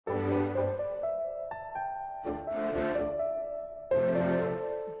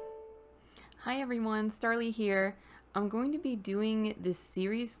Hi everyone, Starly here. I'm going to be doing this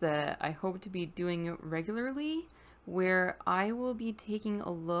series that I hope to be doing regularly, where I will be taking a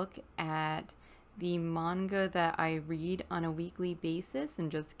look at the manga that I read on a weekly basis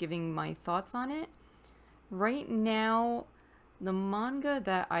and just giving my thoughts on it. Right now, the manga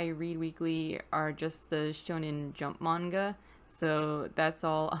that I read weekly are just the Shonen Jump manga, so that's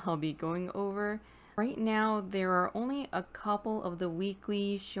all I'll be going over. Right now, there are only a couple of the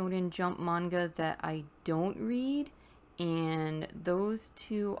Weekly Shounen Jump manga that I don't read, and those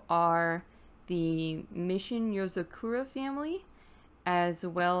two are the Mission Yozakura family, as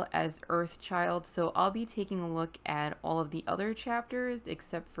well as Earthchild, so I'll be taking a look at all of the other chapters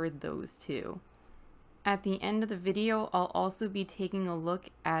except for those two. At the end of the video, I'll also be taking a look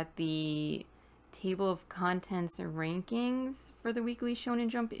at the table of contents and rankings for the Weekly Shounen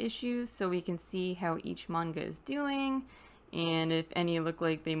Jump issues so we can see how each manga is doing and if any look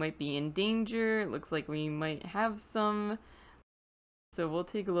like they might be in danger. It looks like we might have some, so we'll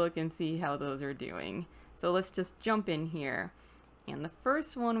take a look and see how those are doing. So let's just jump in here. And the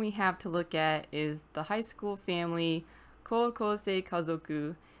first one we have to look at is the high school family Koukosei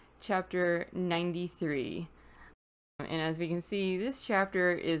Kazoku, chapter 93. And as we can see, this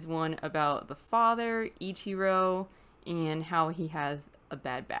chapter is one about the father, Ichiro, and how he has a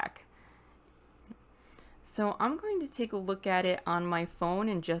bad back. So I'm going to take a look at it on my phone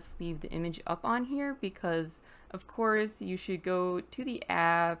and just leave the image up on here because, of course, you should go to the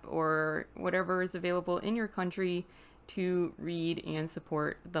app or whatever is available in your country to read and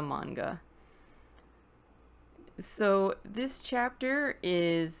support the manga. So this chapter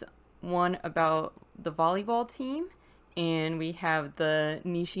is one about the volleyball team. And we have the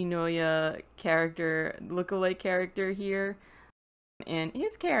Nishinoya character, lookalike character here. And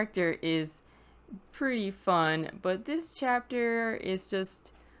his character is pretty fun, but this chapter is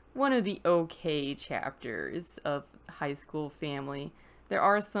just one of the okay chapters of High School Family. There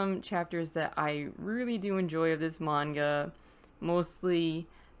are some chapters that I really do enjoy of this manga, mostly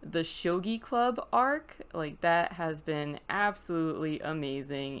the Shogi Club arc. Like, that has been absolutely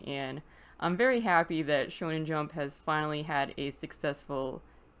amazing, and I'm very happy that Shonen Jump has finally had a successful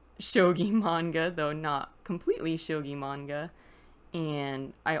shogi manga, though not completely shogi manga.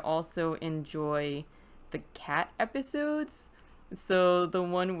 And I also enjoy the cat episodes. So the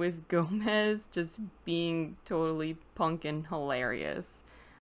one with Gomez just being totally punk and hilarious.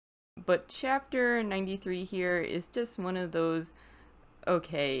 But chapter 93 here is just one of those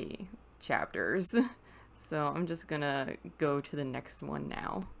okay chapters. So I'm just gonna go to the next one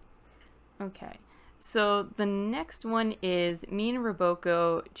now. Okay, so the next one is Me and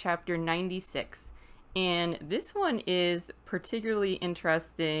Roboko, chapter 96, and this one is particularly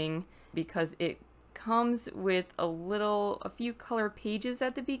interesting because it comes with a few color pages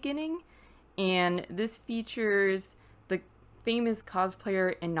at the beginning, and this features the famous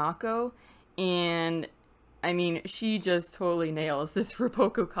cosplayer Inako, and I mean, she just totally nails this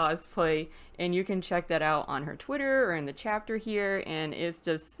Roboko cosplay, and you can check that out on her Twitter or in the chapter here, and it's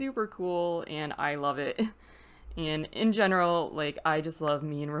just super cool, and I love it. And in general, like, I just love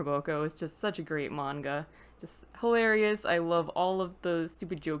Me and Roboko. It's just such a great manga. Just hilarious. I love all of the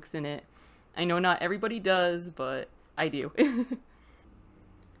stupid jokes in it. I know not everybody does, but I do.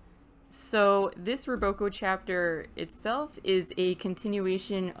 So this Roboko chapter itself is a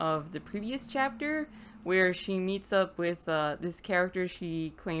continuation of the previous chapter, where she meets up with this character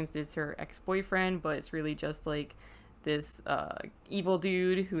she claims is her ex-boyfriend, but it's really just like this evil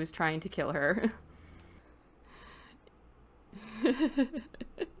dude who is trying to kill her.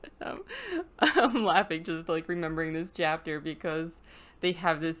 I'm laughing just like remembering this chapter because they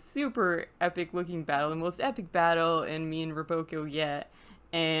have this super epic looking battle, the most epic battle in Me and Roboko yet,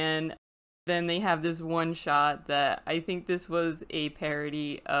 and then they have this one shot that I think this was a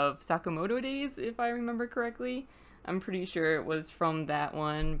parody of Sakamoto Days, if I remember correctly. I'm pretty sure it was from that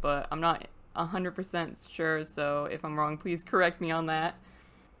one, but I'm not 100% sure, so if I'm wrong, please correct me on that.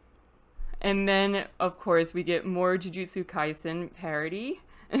 And then, of course, we get more Jujutsu Kaisen parody,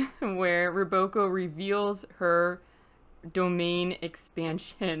 where Roboko reveals her domain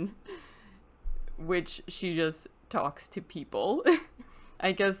expansion, which she just talks to people.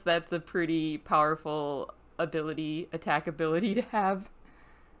 I guess that's a pretty powerful attack ability to have.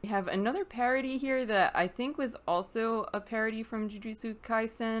 We have another parody here that I think was also a parody from Jujutsu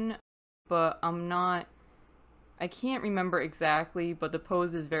Kaisen, but I can't remember exactly, but the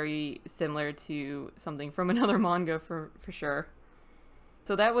pose is very similar to something from another manga for sure.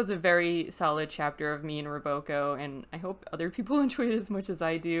 So that was a very solid chapter of Me and Roboko, and I hope other people enjoyed it as much as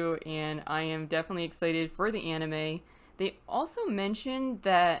I do, and I am definitely excited for the anime. They also mentioned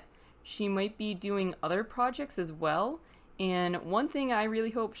that she might be doing other projects as well. And one thing I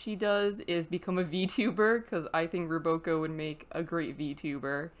really hope she does is become a VTuber, because I think Ruboko would make a great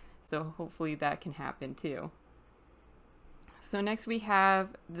VTuber. So hopefully that can happen too. So next we have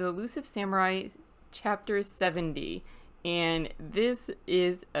The Elusive Samurai chapter 70. And this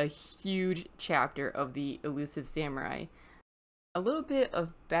is a huge chapter of The Elusive Samurai. A little bit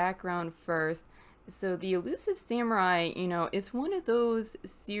of background first. So The Elusive Samurai, you know, it's one of those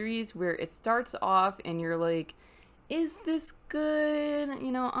series where it starts off and you're like, is this good?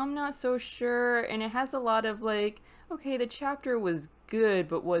 You know, I'm not so sure. And it has a lot of like, okay, the chapter was good,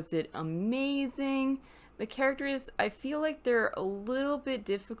 but was it amazing? The characters, I feel like they're a little bit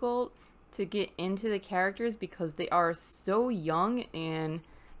difficult to get into the characters because they are so young, and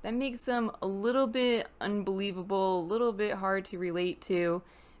that makes them a little bit unbelievable, a little bit hard to relate to.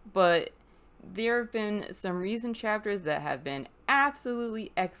 But there have been some recent chapters that have been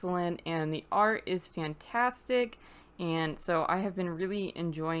absolutely excellent, and the art is fantastic, and so I have been really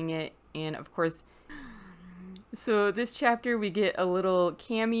enjoying it. And of course, so this chapter we get a little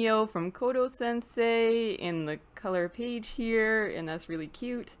cameo from Kodo Sensei in the color page here, and that's really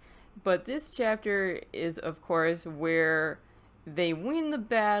cute. But this chapter is, of course, where they win the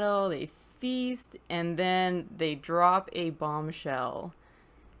battle, they feast, and then they drop a bombshell.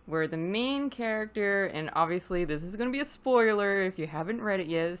 Where the main character, and obviously this is going to be a spoiler if you haven't read it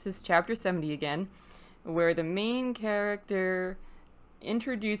yet, this is chapter 70 again, where the main character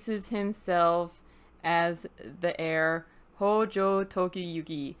introduces himself as the heir Hojo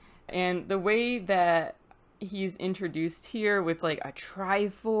Tokiyuki. And the way that he's introduced here with like a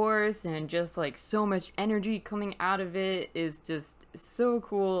Triforce and just like so much energy coming out of it is just so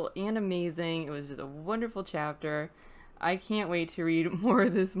cool and amazing. It was just a wonderful chapter. I can't wait to read more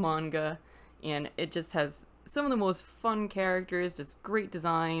of this manga, and it just has some of the most fun characters, just great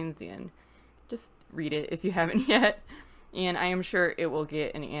designs, and just read it if you haven't yet. And I am sure it will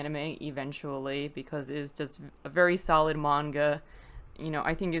get an anime eventually because it is just a very solid manga. You know,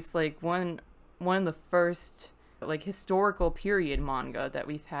 I think it's like one of the first like historical period manga that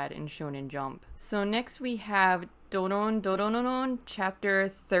we've had in Shonen Jump. So next we have Donon Dodononon chapter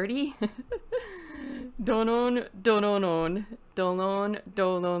 30. Donon Dononon Donon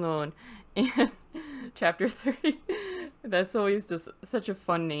Dononon and chapter 30. That's always just such a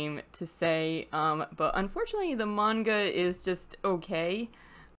fun name to say, but unfortunately the manga is just okay.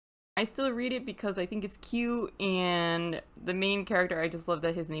 I still read it because I think it's cute, and the main character, I just love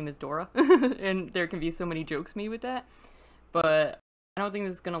that his name is Dora, and there can be so many jokes made with that, but I don't think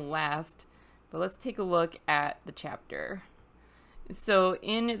this is gonna last. But let's take a look at the chapter. So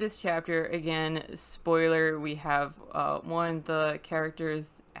in this chapter, again, spoiler, we have one of the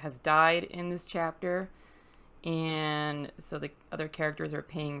characters has died in this chapter, and so the other characters are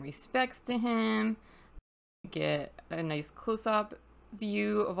paying respects to him. Get a nice close-up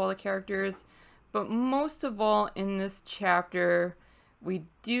view of all the characters, but most of all in this chapter we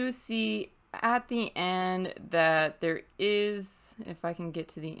do see at the end that there is, if I can get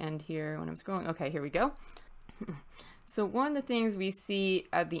to the end here when I'm scrolling, okay, here we go. So one of the things we see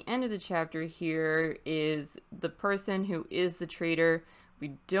at the end of the chapter here is the person who is the traitor.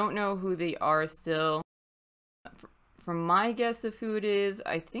 We don't know who they are still. From my guess of who it is,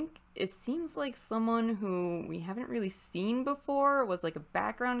 I think it seems like someone who we haven't really seen before, was like a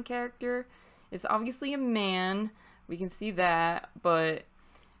background character. It's obviously a man, we can see that, but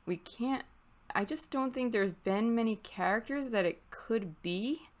we can't, I just don't think there's been many characters that it could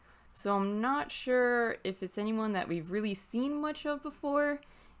be. So I'm not sure if it's anyone that we've really seen much of before,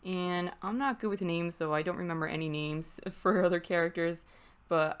 and I'm not good with names, so I don't remember any names for other characters.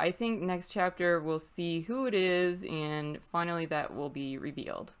 But I think next chapter we'll see who it is, and finally that will be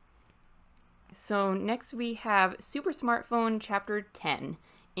revealed. So next we have Super Smartphone chapter 10,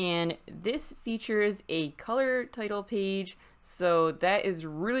 and this features a color title page, so that is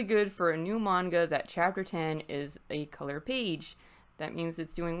really good for a new manga that chapter 10 is a color page. That means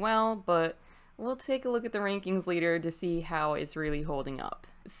it's doing well, but we'll take a look at the rankings later to see how it's really holding up.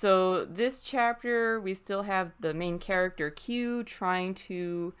 So this chapter, we still have the main character Q trying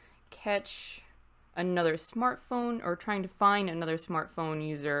to catch another smartphone, or trying to find another smartphone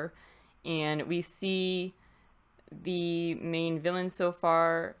user, and we see the main villain so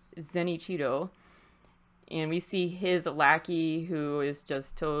far, Zenichiro, and we see his lackey who is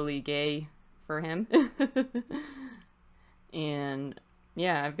just totally gay for him. And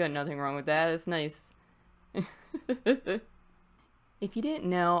yeah, I've got nothing wrong with that. It's nice. If you didn't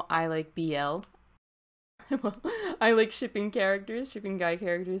know, I like BL. Well, I like shipping characters, shipping guy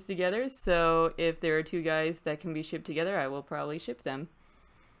characters together, so if there are two guys that can be shipped together, I will probably ship them.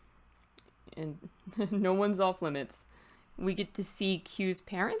 and no one's off limits. We get to see Q's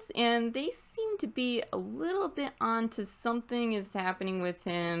parents, and they seem to be a little bit onto something is happening with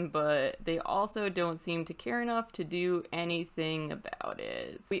him, but they also don't seem to care enough to do anything about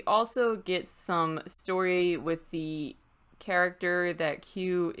it. We also get some story with the character that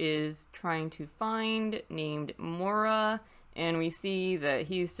Q is trying to find named Mora, and we see that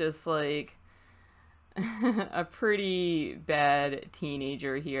he's just like a pretty bad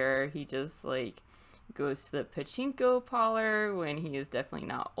teenager here. He just like goes to the pachinko parlor when he is definitely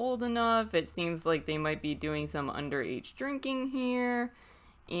not old enough. It seems like they might be doing some underage drinking here,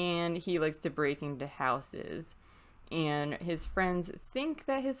 and he likes to break into houses. And his friends think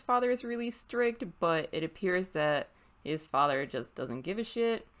that his father is really strict, but it appears that his father just doesn't give a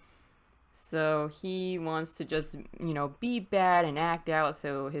shit. So he wants to just, you know, be bad and act out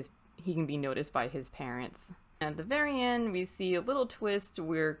so he can be noticed by his parents. At the very end, we see a little twist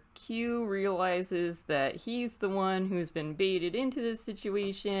where Q realizes that he's the one who's been baited into this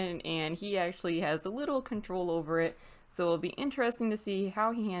situation, and he actually has a little control over it. So it'll be interesting to see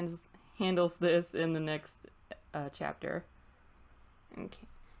how he handles this in the next chapter. Okay.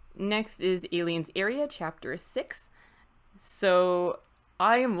 Next is Aliens Area, Chapter 6. So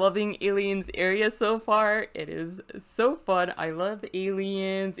I am loving Aliens Area so far. It is so fun. I love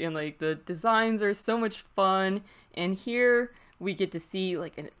aliens, and like the designs are so much fun. And here we get to see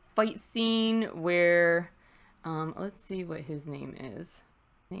like a fight scene where let's see what his name is.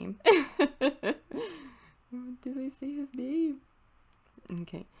 Did they say his name?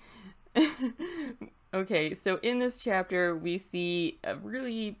 Okay. Okay, so in this chapter, we see a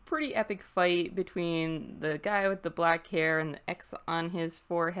really pretty epic fight between the guy with the black hair and the X on his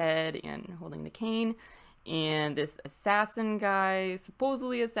forehead and holding the cane, and this assassin guy,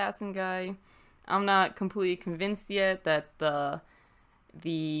 supposedly assassin guy. I'm not completely convinced yet that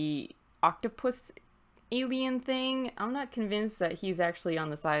the octopus alien thing, I'm not convinced that he's actually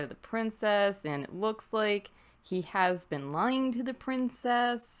on the side of the princess, and it looks like he has been lying to the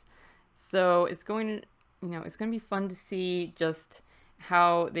princess. So it's going to, it's going to be fun to see just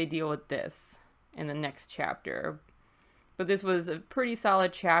how they deal with this in the next chapter. But this was a pretty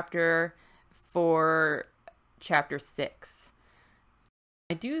solid chapter for chapter 6.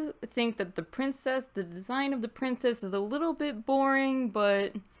 I do think that the design of the princess is a little bit boring,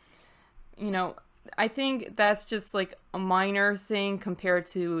 but, I think that's just like a minor thing compared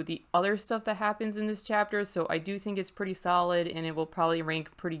to the other stuff that happens in this chapter, so I do think it's pretty solid and it will probably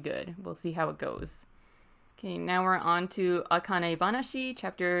rank pretty good. We'll see how it goes. Okay, now we're on to Akane Banashi,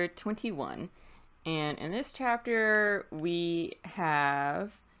 chapter 21. And in this chapter, we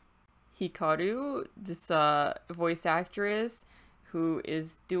have Hikaru, this voice actress, who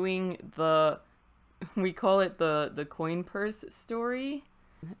is doing we call it the coin purse story,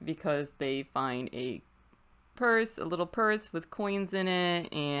 because they find a little purse with coins in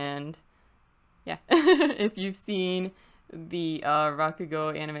it, and yeah. If you've seen the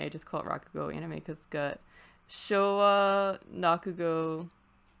Rakugo anime, I just call it Rakugo anime because it's got Showa, Nakugo,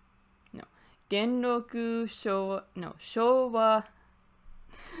 no, Genroku, Showa, no, Showa,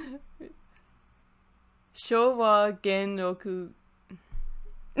 Genroku,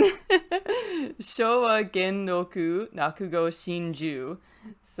 Showa Genroku Nakugo Shinju.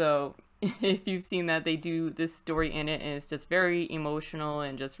 So if you've seen that, they do this story in it, and it's just very emotional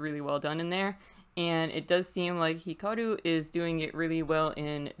and just really well done in there. And it does seem like Hikaru is doing it really well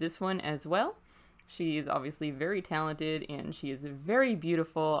in this one as well. She is obviously very talented, and she is very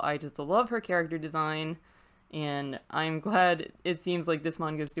beautiful. I just love her character design, and I'm glad it seems like this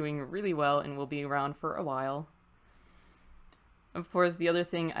manga is doing really well and will be around for a while. Of course, the other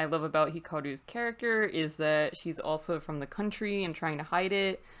thing I love about Hikaru's character is that she's also from the country and trying to hide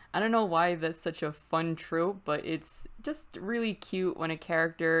it. I don't know why that's such a fun trope, but it's just really cute when a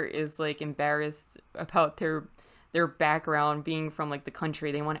character is like embarrassed about their background being from like the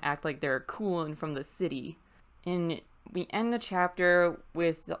country. They want to act like they're cool and from the city. And we end the chapter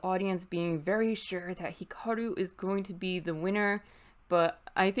with the audience being very sure that Hikaru is going to be the winner. But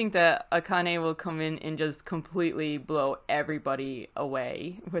I think that Akane will come in and just completely blow everybody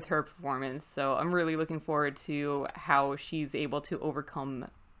away with her performance. So I'm really looking forward to how she's able to overcome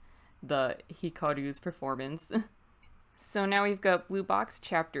the Hikaru's performance. So now we've got Blue Box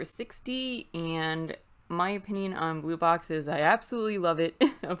chapter 60, and my opinion on Blue Box is I absolutely love it,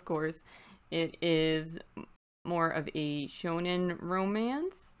 of course. It is more of a shonen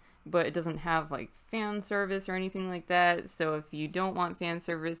romance, but it doesn't have like fan service or anything like that. So if you don't want fan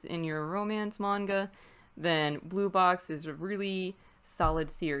service in your romance manga, then Blue Box is a really solid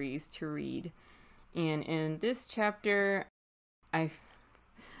series to read. And in this chapter, I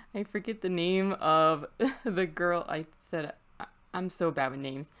I forget the name of the girl. I'm so bad with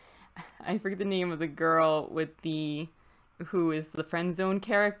names. I forget the name of the girl with who is the friend zone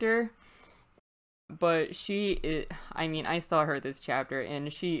character. But she is, I mean, I saw her this chapter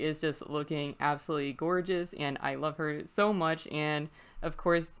and she is just looking absolutely gorgeous and I love her so much. And of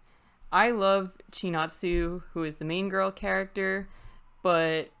course, I love Chinatsu, who is the main girl character,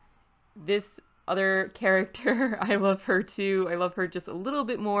 but this other character, I love her too. I love her just a little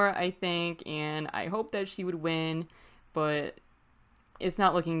bit more, I think, and I hope that she would win, but it's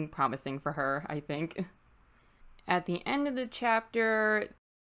not looking promising for her, I think. At the end of the chapter,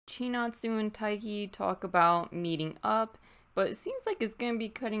 Chinatsu and Taiki talk about meeting up, but it seems like it's going to be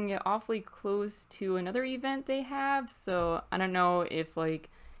cutting it awfully close to another event they have, so I don't know if, like,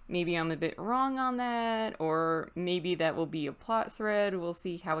 maybe I'm a bit wrong on that, or maybe that will be a plot thread. We'll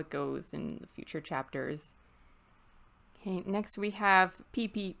see how it goes in the future chapters. Okay, next we have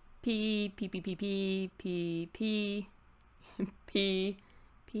P,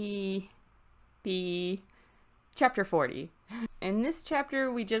 Chapter 40. In this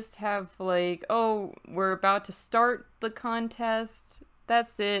chapter, we just have like, oh, we're about to start the contest.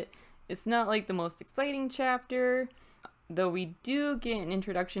 That's it. It's not like the most exciting chapter, though we do get an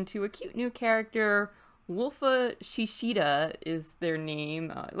introduction to a cute new character. Wolfa Shishida is their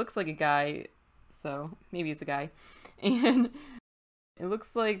name. It looks like a guy, so maybe it's a guy. And it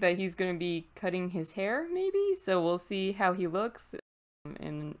looks like that he's going to be cutting his hair, maybe? So we'll see how he looks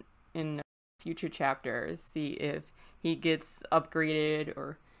in future chapters, see if he gets upgraded,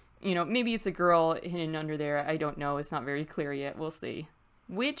 or, you know, maybe it's a girl hidden under there. I don't know. It's not very clear yet. We'll see.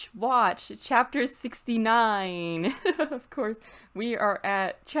 Witch Watch, chapter 69. Of course, we are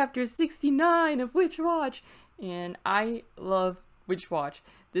at chapter 69 of Witch Watch, and I love Witch Watch.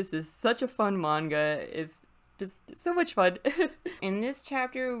 This is such a fun manga. It's just so much fun. In this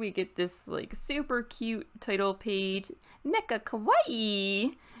chapter, we get this like super cute title page, Mecha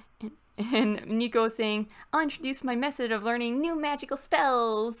Kawaii. And Nico saying, I'll introduce my method of learning new magical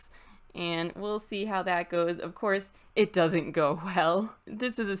spells. And we'll see how that goes. Of course, it doesn't go well.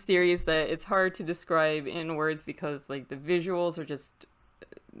 This is a series that it's hard to describe in words because like the visuals are just,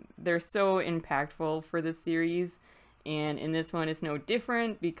 they're so impactful for this series. And in this one, it's no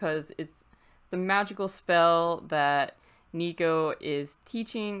different because it's the magical spell that Nico is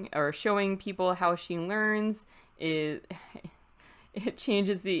teaching or showing people how she learns. It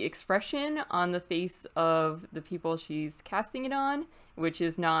changes the expression on the face of the people she's casting it on, which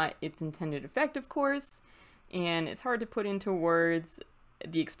is not its intended effect, of course. And it's hard to put into words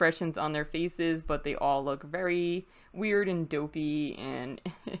the expressions on their faces, but they all look very weird and dopey, and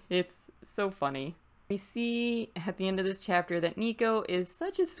it's so funny. We see at the end of this chapter that Nico is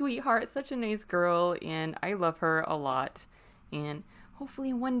such a sweetheart, such a nice girl, and I love her a lot. And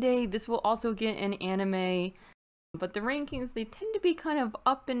hopefully one day this will also get an anime. But the rankings, they tend to be kind of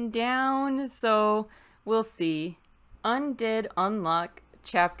up and down, so we'll see. Undead Unluck,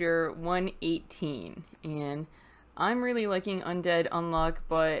 chapter 118. And I'm really liking Undead Unluck,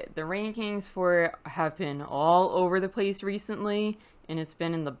 but the rankings for it have been all over the place recently, and it's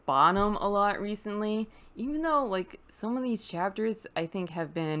been in the bottom a lot recently. Even though, like, some of these chapters I think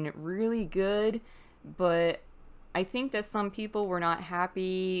have been really good, but I think that some people were not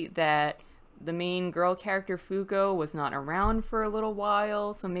happy that the main girl character Fuko was not around for a little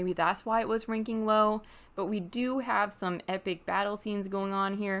while, so maybe that's why it was ranking low. But we do have some epic battle scenes going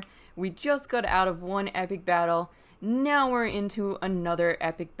on here. We just got out of one epic battle. Now we're into another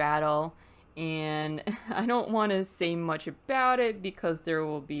epic battle. And I don't want to say much about it because there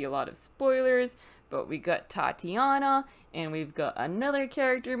will be a lot of spoilers. But we got Tatiana, and we've got another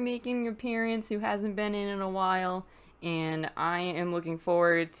character making an appearance who hasn't been in a while. And I am looking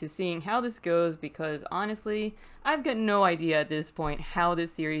forward to seeing how this goes because honestly, I've got no idea at this point how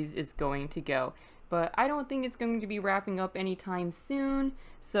this series is going to go. But I don't think it's going to be wrapping up anytime soon,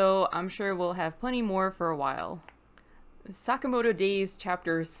 so I'm sure we'll have plenty more for a while. Sakamoto Days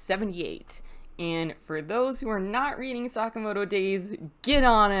chapter 78. And for those who are not reading Sakamoto Days, get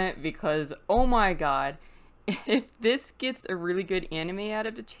on it because oh my god, if this gets a really good anime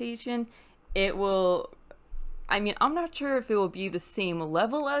adaptation, it will... I mean, I'm not sure if it will be the same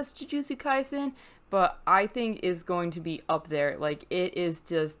level as Jujutsu Kaisen, but I think it's going to be up there. Like, it is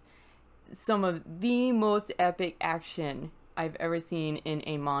just some of the most epic action I've ever seen in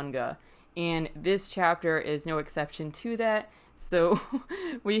a manga. And this chapter is no exception to that. So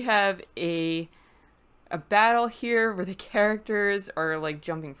we have a battle here where the characters are like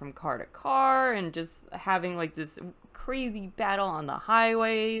jumping from car to car and just having like this crazy battle on the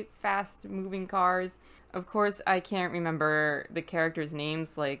highway, fast moving cars. Of course, I can't remember the characters'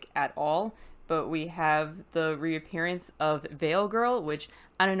 names like at all, but we have the reappearance of Veil Girl, which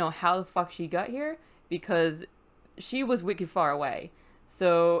I don't know how the fuck she got here because she was wicked far away.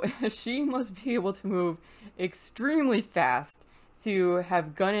 So she must be able to move extremely fast to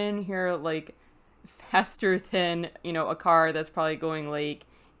have gone in here like faster than, you know, a car that's probably going like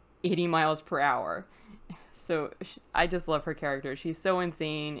 80 miles per hour. So I just love her character. She's so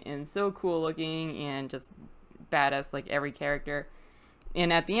insane and so cool looking and just badass like every character.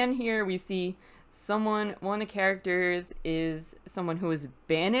 And at the end here we see one of the characters is someone who is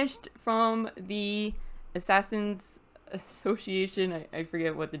banished from the Assassins Association. I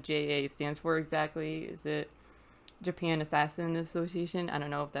forget what the JA stands for exactly. Is it Japan Assassin Association? I don't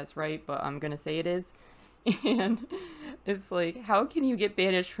know if that's right, but I'm gonna say it is. And it's like, how can you get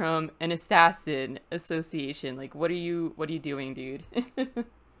banished from an assassin association? Like, what are you doing, dude?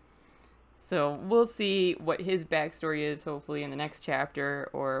 So we'll see what his backstory is, hopefully in the next chapter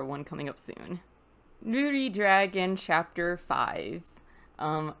or one coming up soon. Nuri Dragon Chapter 5.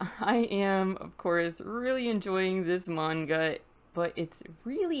 I am, of course, really enjoying this manga, but it's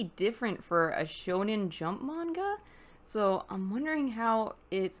really different for a Shonen Jump manga. So I'm wondering how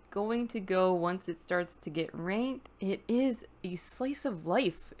it's going to go once it starts to get ranked. It is a slice of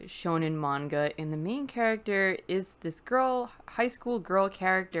life shonen manga, and the main character is this girl, high school girl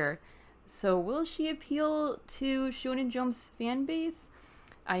character. So will she appeal to Shonen Jump's fan base?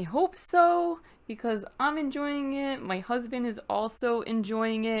 I hope so, because I'm enjoying it. My husband is also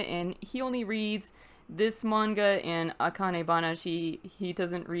enjoying it, and he only reads this manga and Akane Banashi. He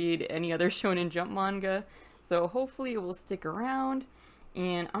doesn't read any other Shonen Jump manga. So hopefully it will stick around,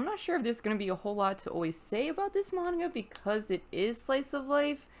 and I'm not sure if there's going to be a whole lot to always say about this manga because it is slice of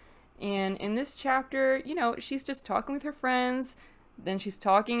life. And in this chapter, you know, she's just talking with her friends, then she's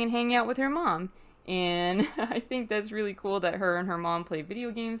talking and hanging out with her mom. And I think that's really cool that her and her mom play video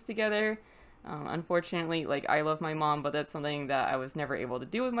games together. Unfortunately, like, I love my mom, but that's something that I was never able to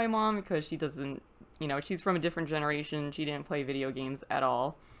do with my mom because she doesn't, you know, she's from a different generation. She didn't play video games at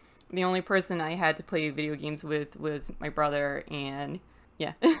all. The only person I had to play video games with was my brother, and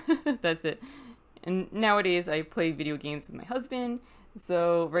yeah, that's it. And nowadays I play video games with my husband,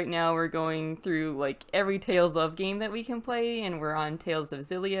 so right now we're going through like every Tales of game that we can play, and we're on Tales of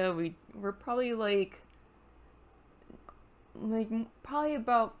Xillia. We're probably like probably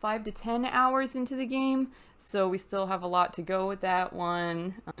about 5 to 10 hours into the game, so we still have a lot to go with that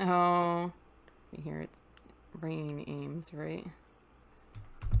one. Oh, here it's Rain Aims, right?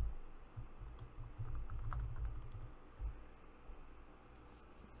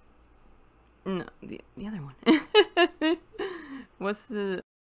 No, the other one. What's the...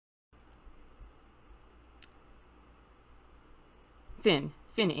 Finn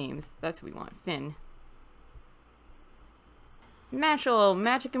Aims. That's what we want. Finn. Mashal,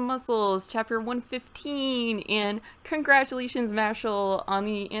 Magic and Muscles, Chapter 115, and congratulations, Mashal, on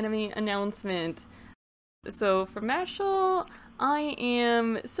the anime announcement. So for Mashal, I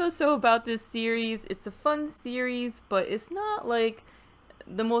am so about this series. It's a fun series, but it's not like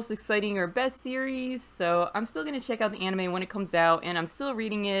the most exciting or best series, so I'm still gonna check out the anime when it comes out, and I'm still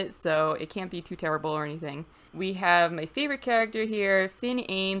reading it, so it can't be too terrible or anything. We have my favorite character here, Finn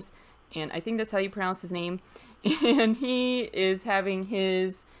Aims, and I think that's how you pronounce his name, and he is having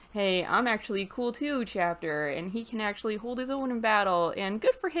his hey, I'm actually cool too chapter, and he can actually hold his own in battle, and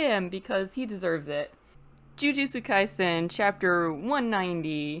good for him because he deserves it. Jujutsu Kaisen Chapter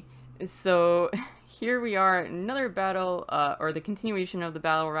 190. So here we are, another battle, or the continuation of the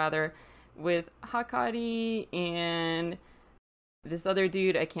battle rather, with Hakari and this other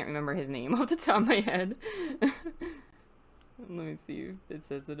dude. I can't remember his name off the top of my head. Let me see if it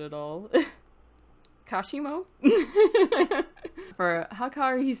says it at all. Kashimo? For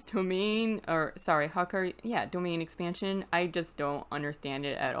Hakari's domain, or sorry, Hakari, yeah, domain expansion, I just don't understand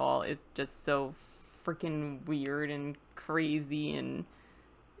it at all. It's just so freaking weird and crazy, and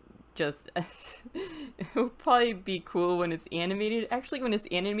just it would probably be cool when it's animated. Actually, when it's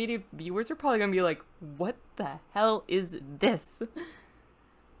animated, viewers are probably gonna be like, what the hell is this?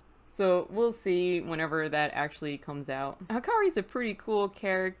 So we'll see whenever that actually comes out. Hakari's a pretty cool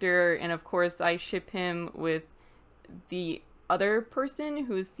character, and of course I ship him with the other person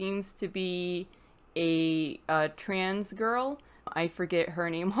who seems to be a trans girl. I forget her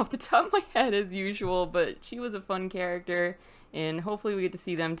name off the top of my head as usual, but she was a fun character, and hopefully we get to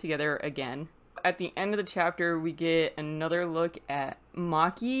see them together again. At the end of the chapter, we get another look at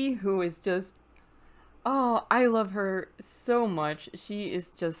Maki, who is just... oh, I love her so much. She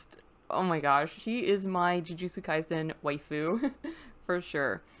is just... oh my gosh, she is my Jujutsu Kaisen waifu for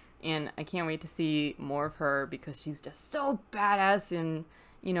sure. And I can't wait to see more of her because she's just so badass. And,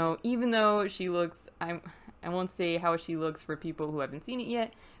 you know, even though she looks, I won't say how she looks for people who haven't seen it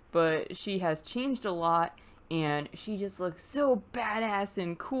yet, but she has changed a lot and she just looks so badass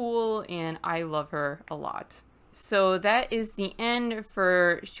and cool, and I love her a lot. So that is the end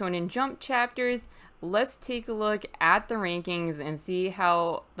for Shonen Jump chapters. Let's take a look at the rankings and see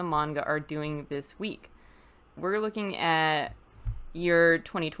how the manga are doing this week. We're looking at year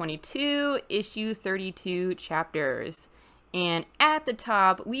 2022, issue 32 chapters. And at the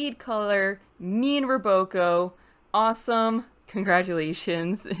top, lead color, Min Roboko. Awesome.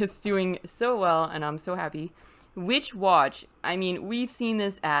 Congratulations. It's doing so well, and I'm so happy. Witch Watch. I mean, we've seen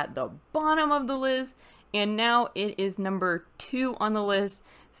this at the bottom of the list, and now it is number 2 on the list.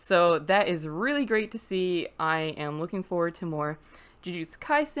 So that is really great to see. I am looking forward to more. Jujutsu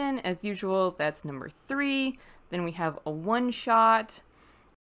Kaisen, as usual, that's number 3. Then we have a one-shot.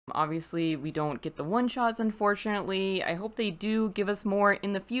 Obviously, we don't get the one-shots, unfortunately. I hope they do give us more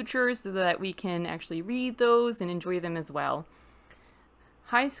in the future so that we can actually read those and enjoy them as well.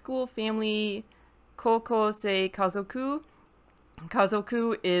 High School Family Kokosei Kazoku.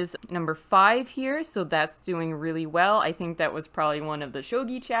 Kazoku is number 5 here, so that's doing really well. I think that was probably one of the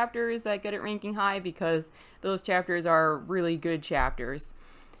shogi chapters that got it ranking high because those chapters are really good chapters.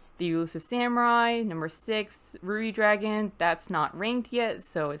 The Elusive Samurai, number 6. Ruri Dragon, that's not ranked yet,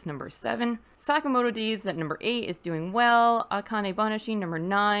 so it's number 7. Sakamoto Days at number 8 is doing well. Akane Banashi, number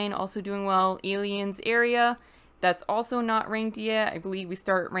 9, also doing well. Aliens Area, that's also not ranked yet. I believe we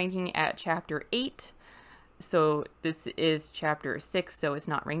start ranking at chapter 8. So this is chapter 6, so it's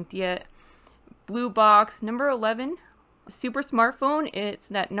not ranked yet. Blue Box, number 11. Super Smartphone,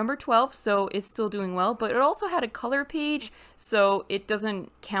 it's at number 12, so it's still doing well, but it also had a color page, so it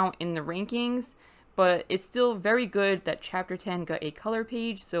doesn't count in the rankings, but it's still very good that chapter 10 got a color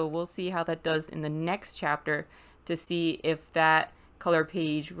page, so we'll see how that does in the next chapter to see if that color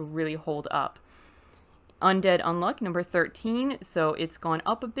page will really hold up. Undead Unluck, number 13, so it's gone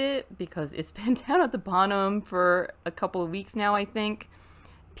up a bit because it's been down at the bottom for a couple of weeks now, I think.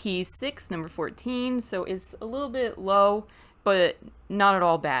 P6, number 14, so it's a little bit low, but not at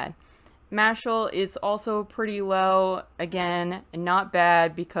all bad. Mashal is also pretty low, again, not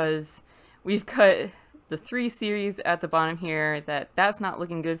bad because we've got the 3 series at the bottom here that's not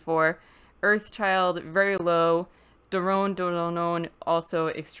looking good for. Earthchild, very low. Doron Doronon, also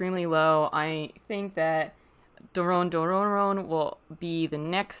extremely low. I think that Doron Doronon will be the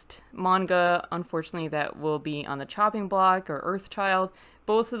next manga, unfortunately, that will be on the chopping block, or Earthchild.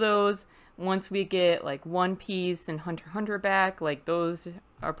 Both of those, once we get like One Piece and Hunter x Hunter back, like those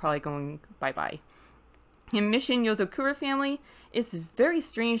are probably going bye-bye. In Mission Yozokura Family, it's very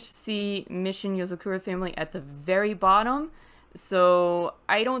strange to see Mission Yozokura Family at the very bottom. So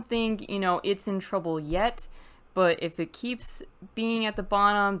I don't think, you know, it's in trouble yet. But if it keeps being at the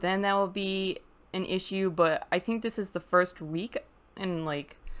bottom, then that will be an issue. But I think this is the first week in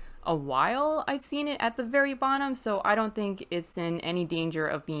like a while I've seen it at the very bottom, so I don't think it's in any danger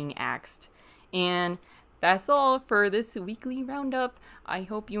of being axed. And that's all for this weekly roundup. I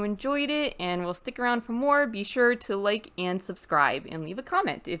hope you enjoyed it, and we'll stick around for more. Be sure to like and subscribe and leave a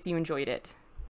comment if you enjoyed it.